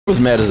was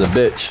mad as a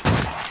bitch.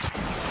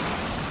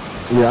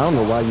 Yeah, I don't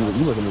know why you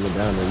wasn't even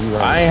down there. You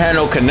right. I ain't had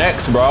no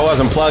connects, bro. I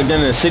wasn't plugged in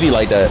the city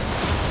like that.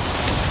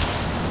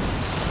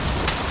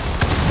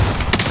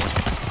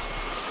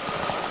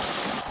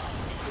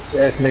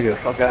 Ass nigga,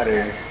 fuck out of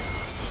here.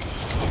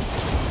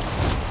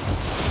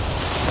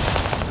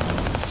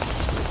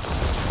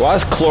 Why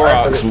is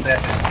Clorox?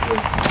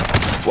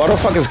 Why the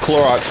fuck is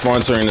Clorox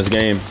sponsoring this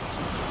game?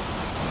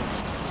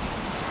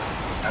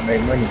 I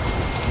make money.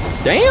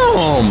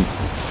 Damn!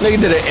 Nigga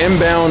did an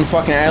inbound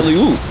fucking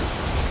alley-oop.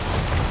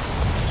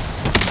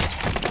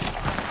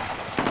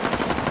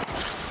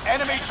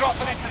 Enemy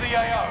dropping into the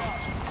AO.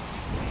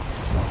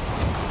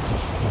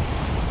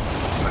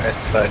 Nice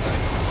clutch.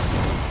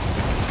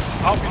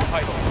 I'll be the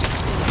payload.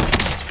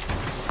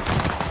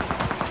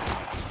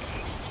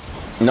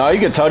 No, you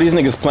can tell these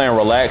niggas playing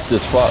relaxed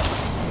as fuck.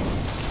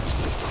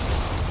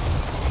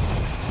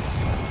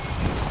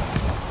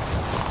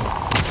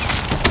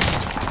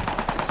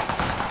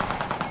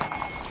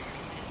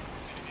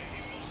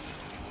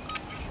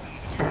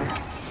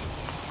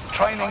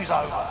 Training's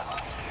over.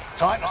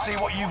 Time to see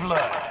what you've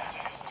learned.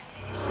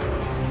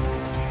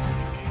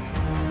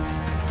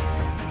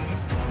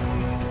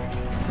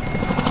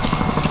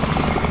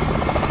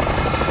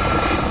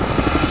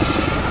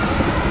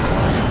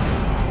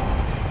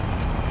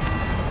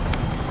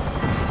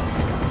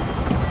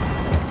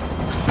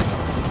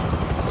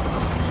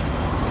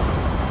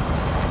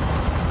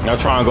 Y'all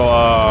trying to go,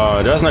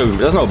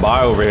 there's no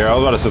buy over here. I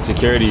was about to say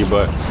security,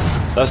 but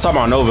let's talk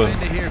about Nova.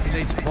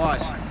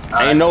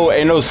 Ain't no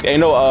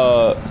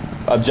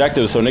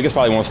objectives, so niggas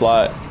probably won't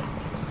slide.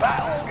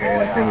 Yeah,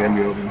 I think they'll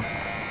be open.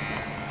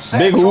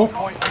 Big hoop.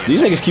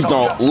 These niggas keep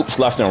doing oops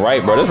left and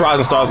right, bro. This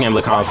Rising Stars game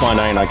look kind of fun.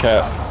 I ain't not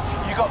cap.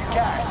 You got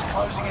gas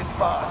closing in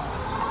fast.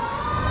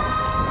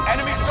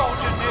 Enemy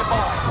soldiers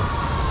nearby.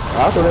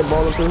 I throw that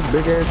ball up to this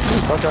big ass tree.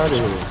 Fuck out of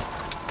here.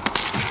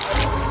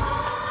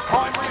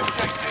 Primary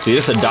objective. See,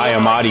 this a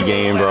Diamati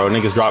game, bro.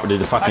 Niggas dropped the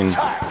fucking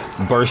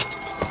burst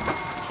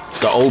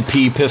the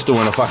OP pistol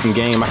in a fucking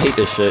game. I hate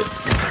this shit.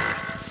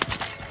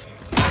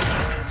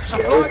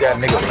 Yeah, always got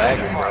niggas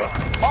lagging, bro.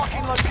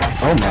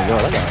 Oh my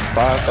god, I got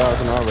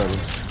 5,000 already.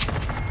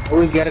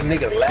 Always got a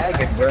nigga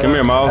lagging, bro. Come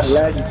here, Miles.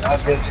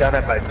 I've been shot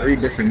at by 3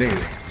 different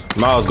niggas.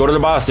 Miles, go to the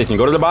buy station.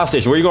 Go to the buy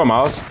station. Where you going,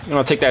 Miles? You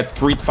gonna take that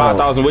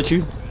 5,000 with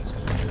you?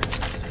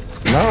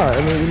 Nah, I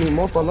mean, you need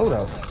more for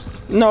loadouts.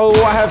 No,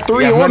 I have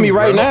 3 on me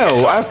right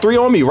now. I have 3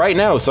 on me right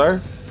now,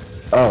 sir.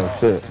 Oh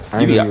shit, I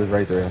didn't know you was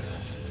right there.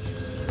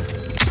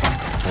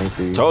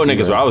 Told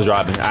niggas where I was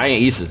driving. I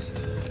ain't Issa.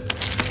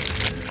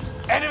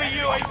 Enemy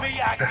UAV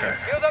active.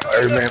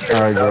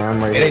 Alright, bro,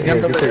 I'm right here. Yeah,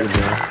 take it,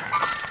 bro.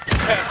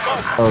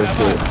 Oh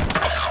shit.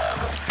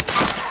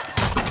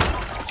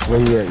 Where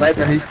he at?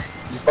 Sniper, he's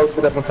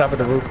posted up on top of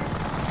the roof.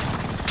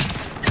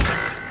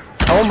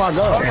 Oh my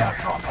god.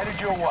 Drop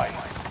headed your way.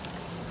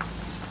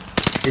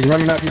 He's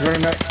running up, he's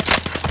running up.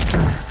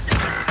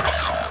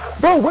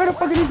 Bro, where the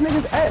fuck are these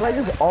niggas at? Like,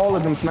 it's all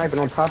of them sniping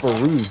on top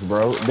of roofs,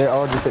 bro. They're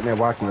all just sitting there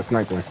watching the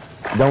sniping.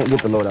 Don't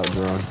get the loadout,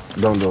 Jerome.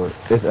 Don't do it.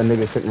 There's a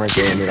nigga sitting right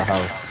there near the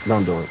house.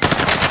 Don't do it.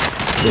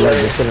 They're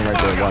like, just sitting right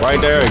there watching.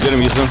 Right there, get him,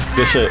 Houston.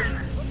 Good shit.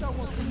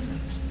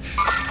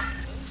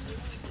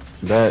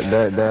 That,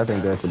 I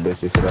think that's the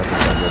best shit I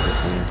think I've ever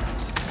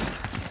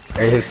seen.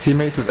 Hey, his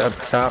teammates was up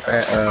top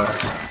at,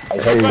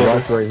 hey,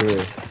 watch right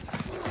here.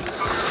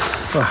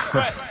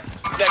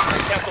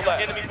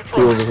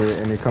 Two over here,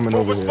 and they're coming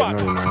over here. No,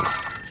 you're not.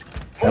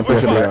 I'm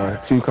pretty sure they are.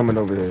 2 coming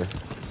over here.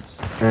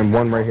 And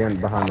 1 right here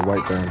behind the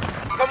white thing.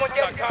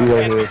 2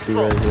 right here, 2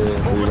 right here,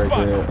 3 right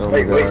there. Oh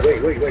my god.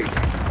 Wait.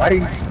 Why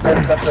did you throw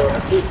this up?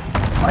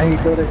 Why did you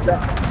throw this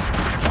up?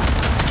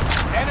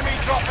 Enemy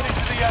dropping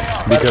into the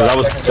AR. Because I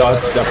was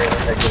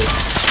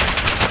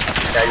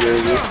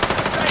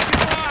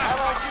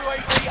Allied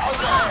UAV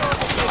overhead.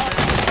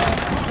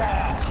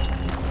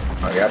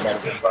 Oh, y'all about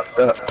to get fucked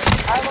up.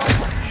 Allied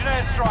precision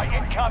airstrike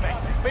incoming.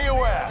 Be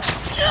aware.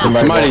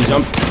 somebody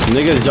jumped.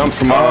 Niggas jumped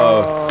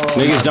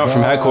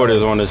from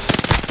headquarters on us.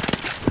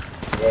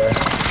 Yeah.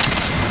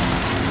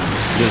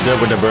 Just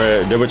did with the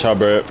bread. Did with y'all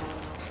bread.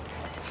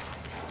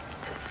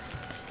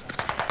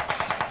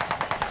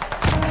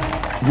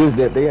 Just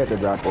that they had to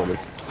drop on us.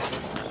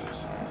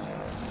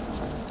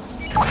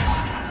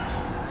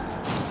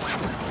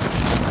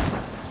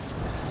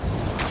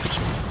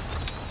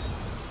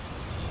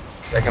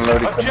 Second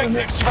loaded coming in.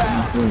 Objectives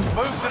found. Move to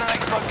the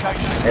next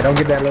location. Hey, don't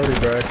get that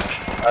loaded, bro.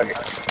 Okay.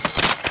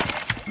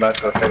 About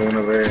to go second one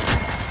over here.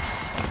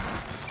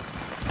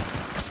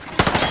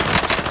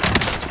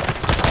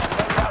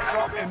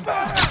 Drop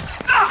inbound.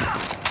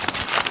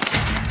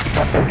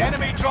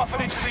 Enemy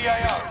dropping into the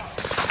AO.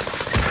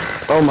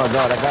 Oh my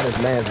god, I got his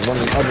mask. One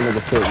of the other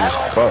niggas killed me.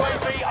 Allied Fuck.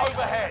 UAV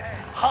overhead.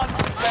 Hunt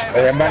them.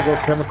 Hey, I'm about to go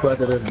chemical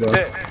after this, bro.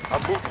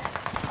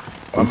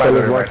 I'm about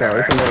to watch out.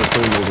 It's another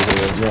team over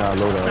here. Yeah, I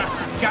load out.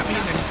 Got me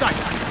in the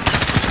sights.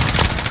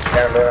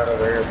 Got a load out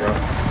over here, bro.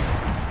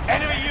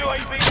 Enemy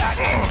UAV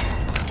active.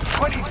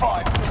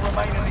 25 still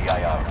remain in the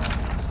AO.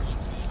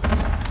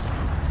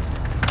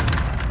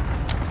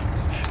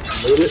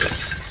 Load it.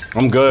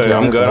 I'm good. Yeah,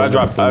 I'm good. I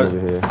dropped. over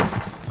here.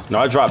 No,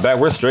 I dropped back.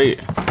 We're straight.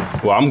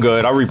 Well, I'm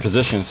good. I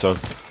repositioned, so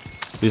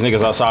these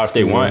niggas outside if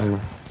they want. I'm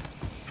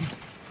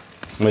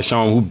gonna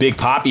show them who Big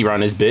Poppy around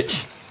this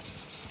bitch.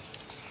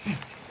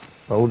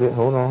 Hold it.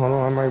 Hold on.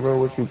 I'm right, bro.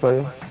 What you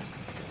play?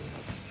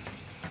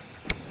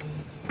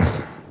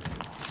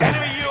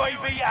 Enemy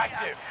UAV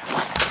active.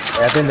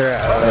 I think they're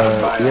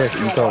Yes,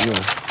 you told me.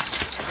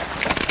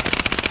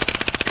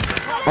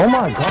 Oh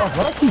my gosh,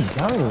 why I keep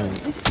dying?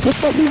 What the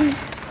fuck?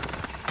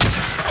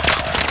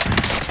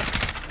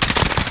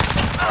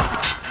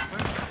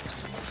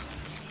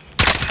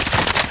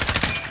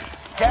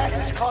 Gas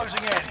is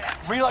closing in.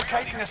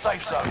 Relocating the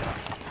safe zone.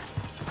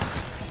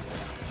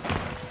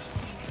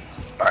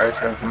 fire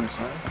stuff from the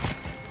side.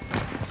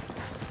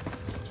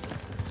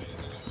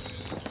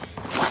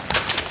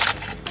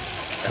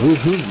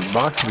 Who's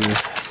boxing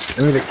this?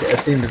 I mean,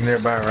 the team is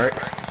nearby, right?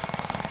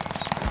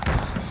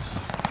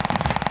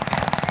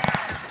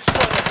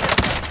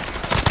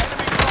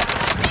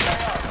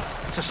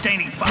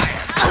 Sustaining fire.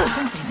 I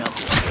think they know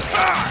who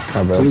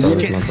My bad, Just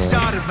sorry, getting my bad.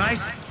 started,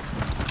 mate.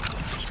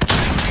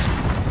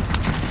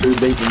 Two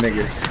bacon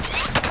niggas.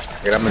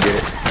 Yeah, I'm gonna get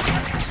it.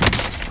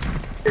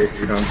 If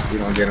you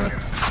don't get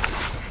him.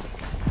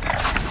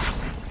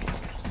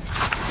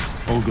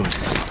 All good.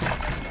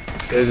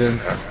 Precision.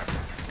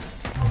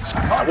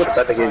 I would have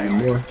thought they gave you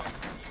more.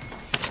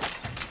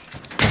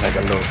 Like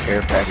a little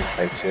care package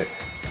type shit.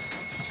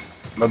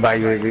 Bye bye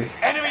UAV.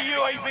 Enemy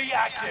UAV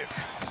active.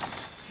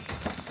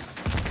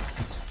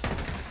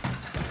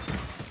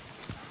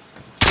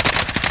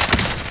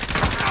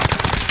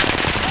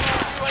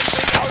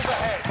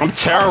 I'm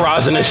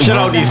terrorizing the shit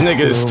out of these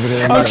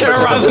niggas. I'm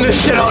terrorizing the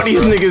shit out of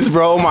these niggas,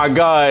 bro. Oh my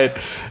god.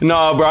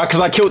 Nah, bro, cause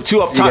I killed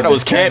two up top that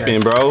was camping,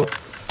 bro.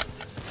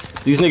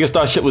 These niggas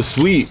thought shit was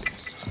sweet.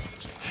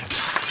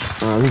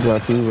 We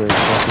got two right.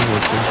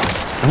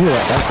 I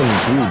got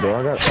SMG, bro.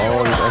 I got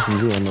all this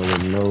SMG. I know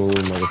with no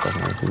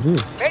motherfucking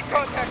SMG. Make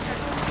contact.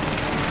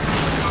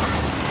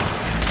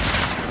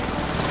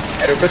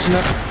 Hey, they're pushing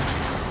up.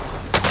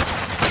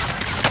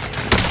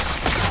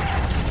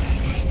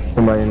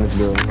 Somebody in this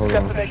building. Hold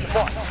on. Destination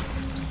one.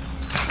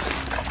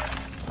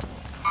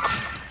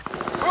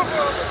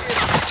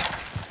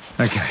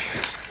 Okay.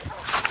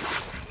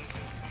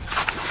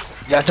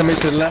 You got somebody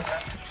to the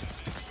left?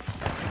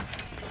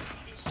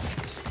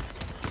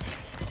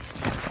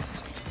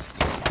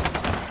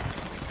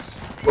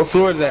 What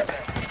floor is that?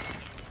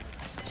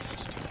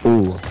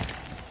 Ooh.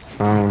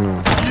 I don't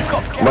know.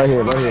 Right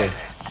here. Right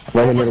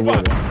here near the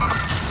water.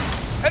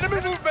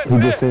 Enemy movement. He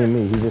just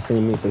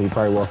seen me, so he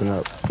probably walking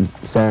up.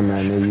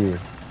 Sandman near you.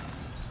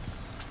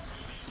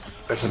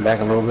 Push him back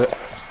a little bit.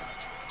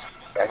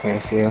 I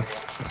can't see him.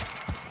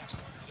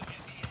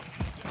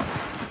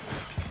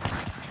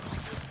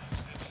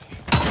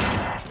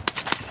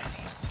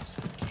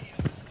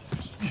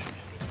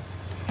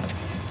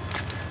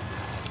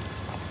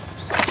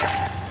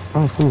 I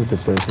don't see what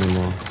this is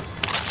anymore.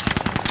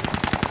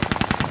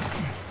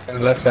 On the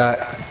left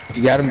side.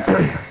 You got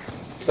him.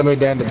 Somebody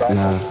down the back.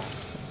 Nah.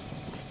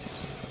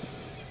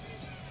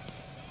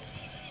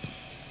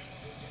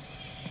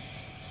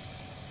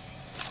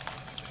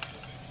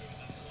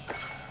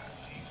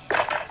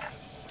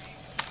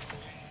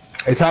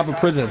 Hey, top of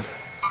prison.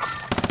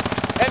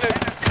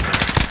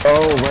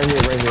 Oh, right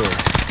here.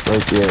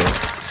 Right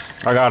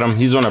there. I got him.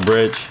 He's on a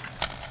bridge.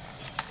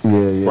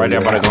 Yeah. Right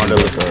there by the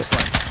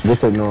gondola.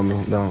 Just ignore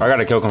me. Don't. I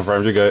got a kill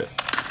confirmed. You're good.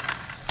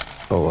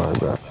 Oh, alright,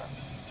 bro.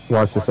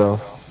 Watch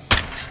yourself.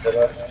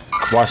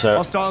 Watch that.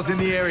 Hostiles in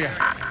the area.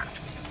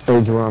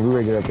 Hey, Jerome, we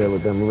ready to get up there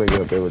with them. We ready to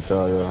get up there with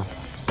y'all, y'all.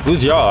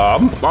 Who's y'all?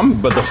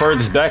 I'm but the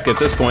furthest back at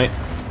this point.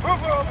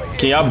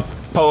 Can y'all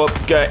pull up?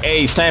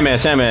 Hey, Sandman.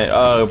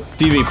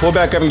 DV, pull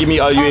back up and give me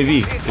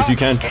UAV if you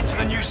can. Get to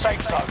the new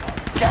safe zone.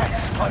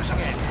 Gas is closing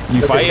in.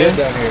 You fighting?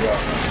 Down here,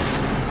 though.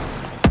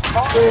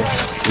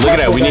 Look at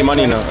that. We need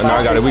money now. No,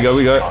 I got it. We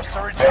good.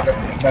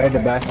 Back at the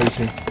back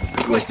station.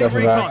 Requesting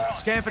recon.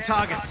 Scan for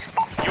targets.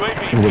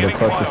 UAV We need a giving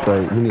cluster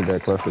fire. strike. We need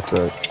that cluster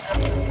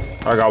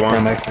strike. I got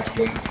one. Nice.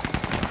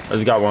 I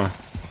just got one.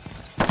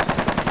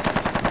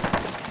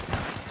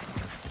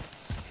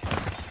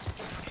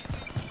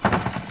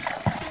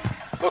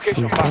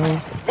 Location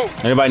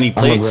marked. Anybody need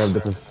I'm gonna plates?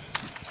 grab this.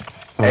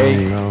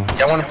 Hey, no.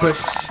 y'all want to push?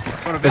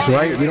 Push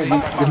right?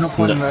 There's no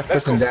point in us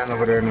pushing down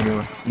over there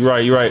anymore.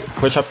 You're right.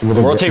 Push up. With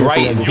a- Rotate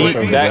right. with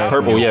a- Beat back.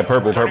 Purple. Yeah,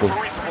 purple.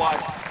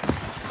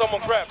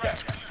 Someone grab that.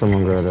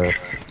 Someone grab that.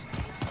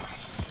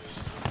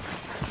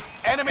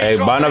 Enemy Hey,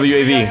 buy another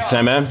UAV,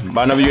 Sandman.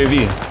 Buy another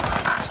UAV.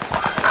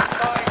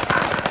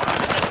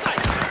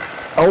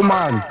 Oh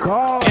my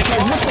god!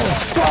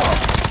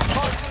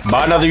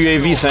 Buy another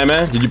UAV,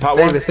 Sandman. Did you pop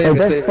one? Save it.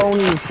 That's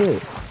phony as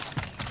shit.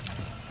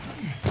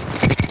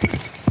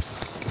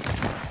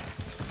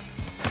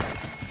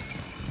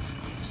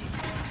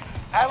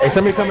 Hey,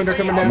 somebody coming, they're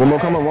coming down. One more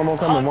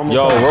coming.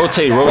 Yo,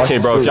 rotate,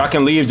 bro. If y'all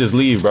can leave, just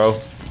leave, bro.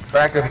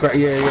 Back up,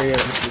 yeah.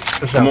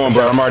 Push Come up, on, push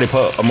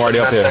bro. up. I'm already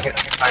up here.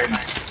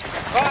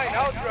 Fine,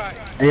 I'll try.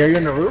 Hey, are you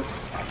on the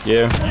roof?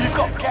 Yeah. You've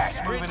got gas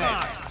moving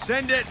in.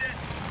 Send it.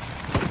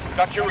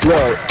 Yo,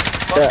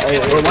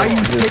 why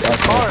you take the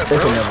car, bro?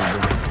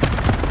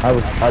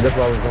 That's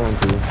what I was going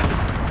to.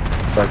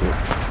 Fuck it.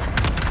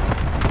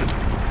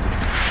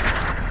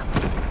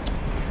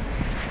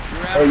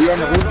 Hey, you on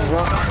the roof,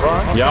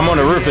 bro? Yeah, I'm on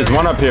the roof. There's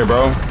one up here,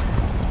 bro.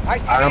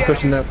 I'm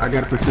pushing up. I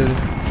got a precision.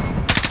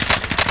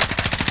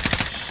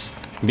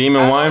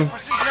 Beaming 1,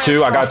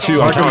 2. I got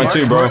 2. I'm counting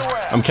 2, bro.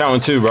 I'm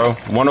counting 2, bro.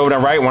 One over the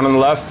right, one on the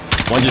left.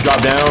 One just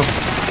dropped down.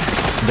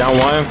 Down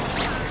 1.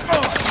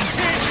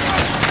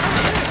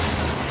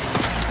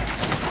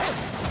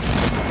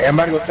 Hey, I'm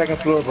about to go second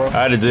floor, bro. I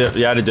had a dip.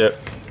 Yeah, I had a dip.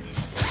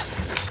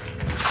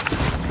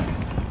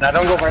 Now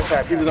don't go right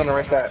side. People's on the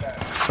right side.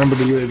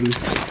 Remember the UAV.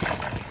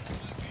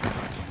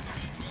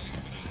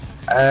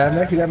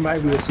 Actually, that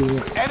might be a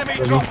shooting. Enemy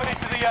dropping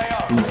into the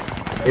AO.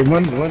 Hey,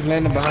 one's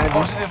landing behind you.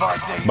 Positive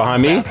ID.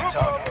 Behind me?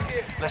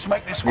 Let's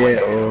make this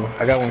quick. Yeah,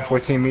 I got one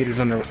 14 meters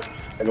on the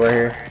right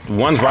here.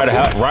 One's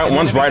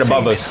one's right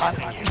above us.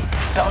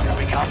 Don't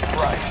become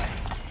prey.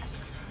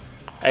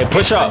 Hey,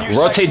 push up.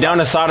 Rotate down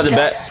the side of the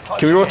map.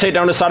 Can we rotate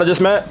down the side of this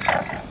map?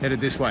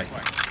 Headed this way.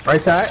 Right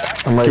side?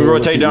 Can we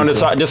rotate down this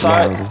side? This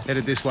side?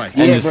 Headed this way.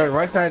 Yeah, bro.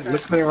 Right side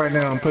looks clear right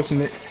now. I'm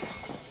pushing it.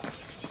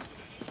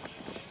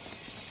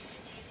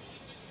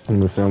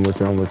 I'm with you. I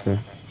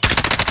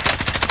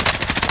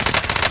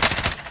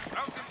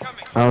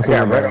don't see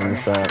right on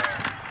this side.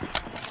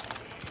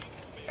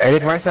 Hey,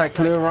 this right side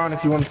clear around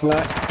if you want to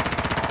slide.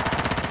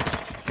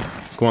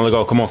 Come on, let's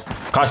go. Come on.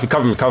 Cosby,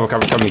 cover me. Cover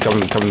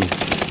me.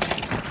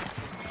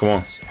 Come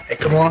on. Hey,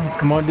 come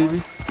on,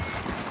 DB.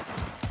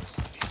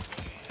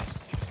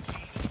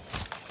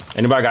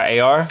 Anybody got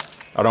AR?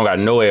 I don't got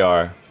no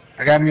AR.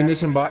 I got a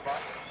munition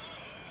box.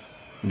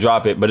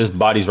 Drop it, but his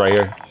body's right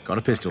here. Got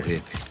a pistol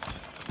here.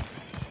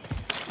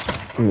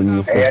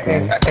 Hey, I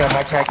think I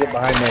might try to get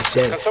behind that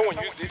shed.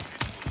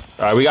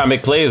 Alright, we gotta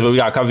make plays, but we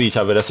gotta cover each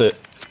other. That's it.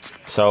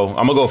 So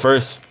I'm gonna go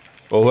first.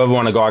 Or whoever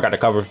wanna go, I got the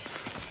cover.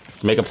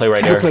 Make a play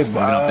right there. Moving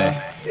up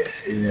there.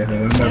 You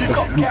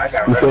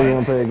sure you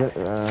wanna play again?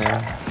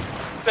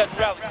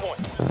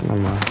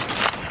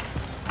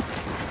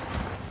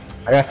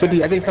 I got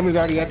 50. I think somebody's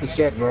already at the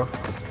shed, bro.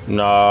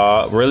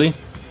 Nah, really?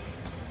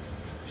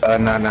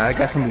 Nah. I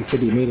got somebody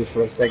 50 meters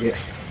for a second.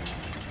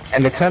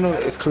 And the tunnel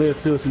is clear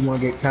too if you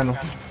want to get tunnel.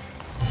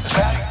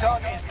 Bounty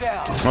target is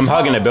down. I'm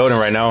hugging the building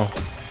right now.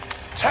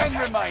 10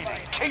 remaining.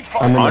 Keep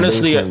fighting.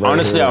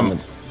 Honestly, I'm.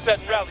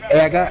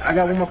 Hey, I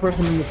got one more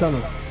person in the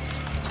tunnel.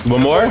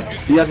 One more?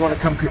 You guys want to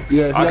come?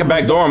 Yeah. I can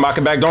backdoor him.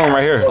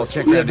 right here. Oh,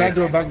 check Yeah,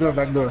 that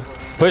backdoor.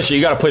 Push it.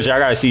 You gotta push it. I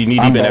gotta see knee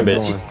deep in that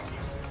bitch.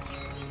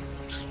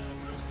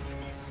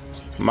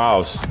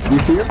 Miles. You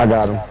see him? I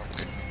got him.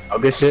 Oh,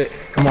 good shit.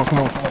 Come on.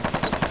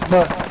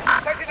 Look.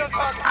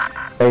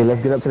 Hey,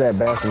 let's get up to that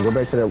bathroom. Go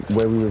back to that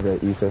where we was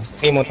at, Issa.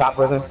 Team on top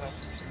of us.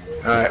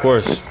 Alright. Of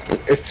course.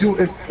 It's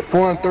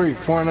 4 on 3.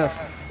 4 on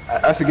us.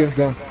 Us against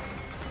them.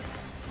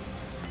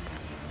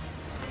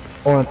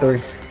 4 on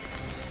 3.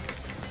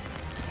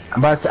 I'm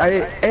about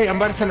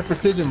to send a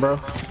precision, bro.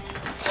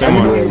 Send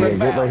one. Yeah,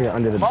 get right here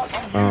under the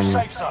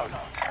safe zone.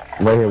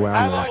 right here where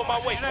I'm at.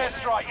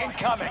 Airstrike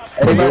incoming.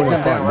 Hey,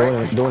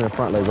 do it in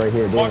front, like right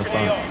here, do it in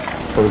front.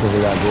 So we can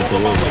figure out this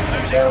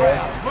Losing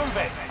ground. Move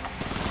it.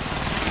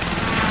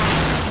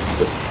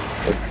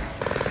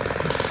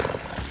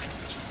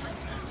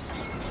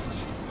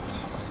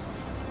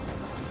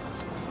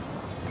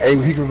 Hey,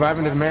 he's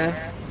reviving his man.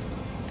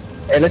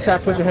 Hey, let's try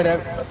to push ahead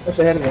of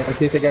him in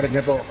case they gotta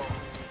jump off.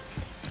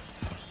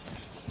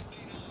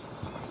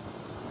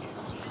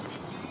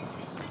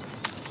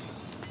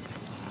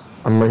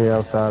 I'm right here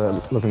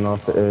outside looking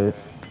off the edge.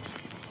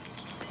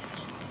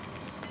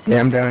 Yeah,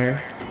 I'm down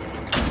here.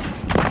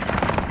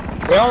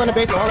 They're all in the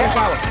basement, all in the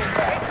shower.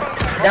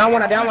 Down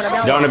one. Down in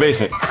the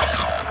basement.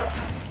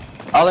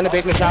 All in the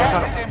basement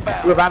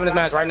shower. We're reviving his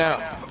man right now.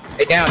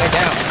 They down.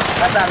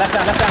 Left side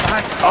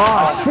behind.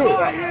 Oh, shit.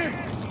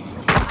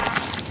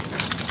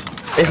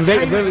 It's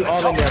literally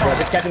all in there, bro.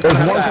 There's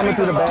one coming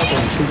through the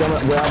bathroom. She's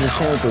coming where I just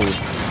came through.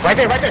 Right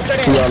there, straight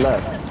in. To your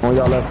left. On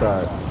your left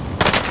side.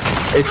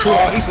 It's true.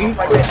 Let's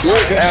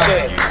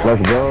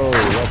go.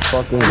 Let's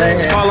fucking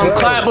go. Call them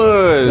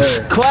clappers.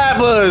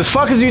 Clappers.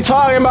 Fuck is you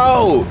talking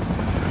about?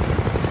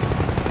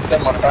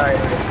 Set my fire.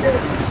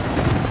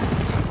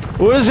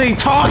 What is he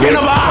talking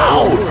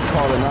about? He was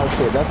calling out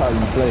shit. That's how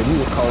you play. He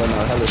was calling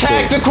out hella shit.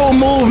 Tactical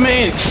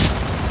movements.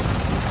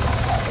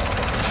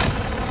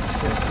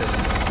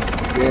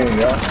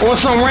 Yeah. Or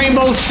some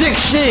Rainbow Six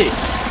shit.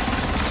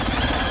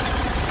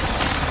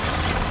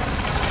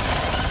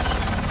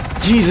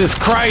 Jesus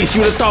Christ,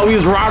 you would have thought we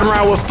was riding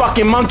around with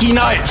fucking monkey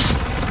nuts.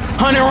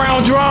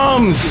 100-round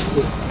drums.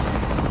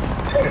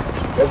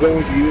 That's what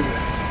we use.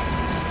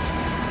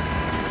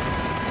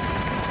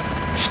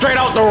 Straight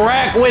out the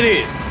rack with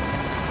it.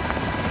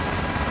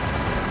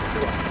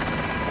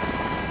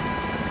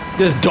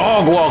 Just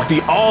dog walked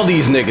all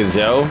these niggas,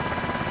 yo.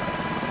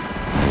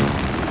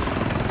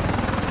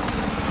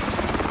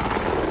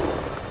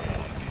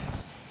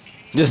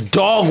 Just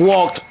dog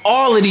walked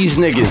all of these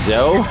niggas,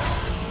 yo.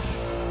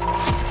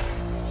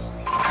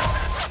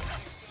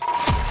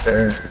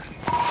 Sir.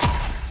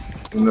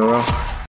 In the row.